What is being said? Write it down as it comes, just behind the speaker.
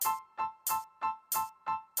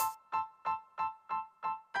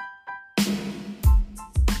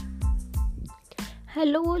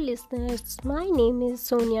Hello, listeners. My name is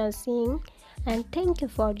Sonia Singh, and thank you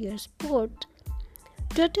for your support.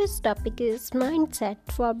 Today's topic is Mindset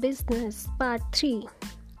for Business Part 3.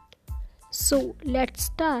 So, let's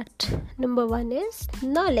start. Number 1 is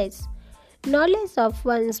knowledge. Knowledge of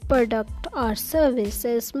one's product or service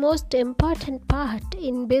is most important part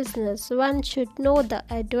in business. One should know the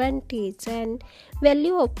advantage and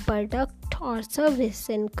value of product or service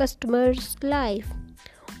in customer's life.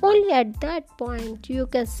 Only at that point you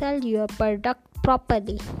can sell your product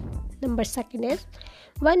properly. Number 2 is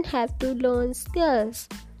one have to learn skills.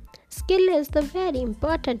 Skill is the very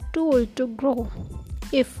important tool to grow.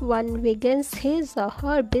 If one begins his or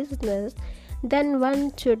her business, then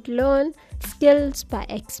one should learn skills by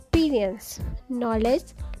experience.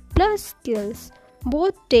 Knowledge plus skills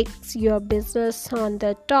both takes your business on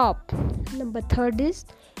the top. Number 3 is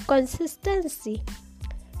consistency.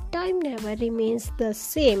 Time never remains the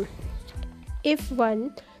same. If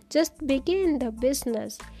one just begin the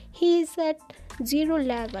business, he is at zero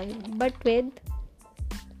level, but with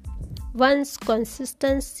one's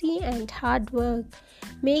consistency and hard work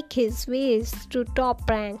make his ways to top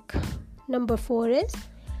rank. Number 4 is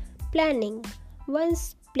planning.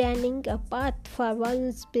 One's planning a path for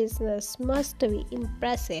one's business must be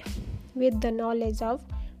impressive with the knowledge of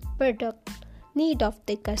product, need of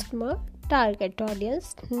the customer, target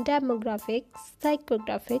audience, demographics,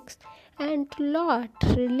 psychographics, and lot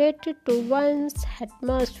related to one's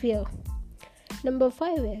atmosphere. Number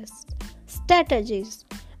 5 is strategies.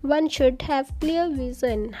 One should have clear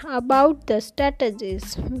vision about the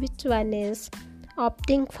strategies which one is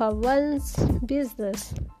opting for one's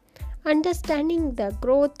business. Understanding the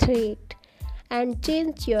growth rate and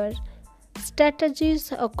change your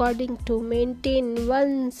strategies according to maintain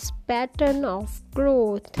one's pattern of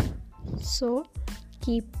growth. So,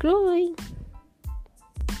 keep growing.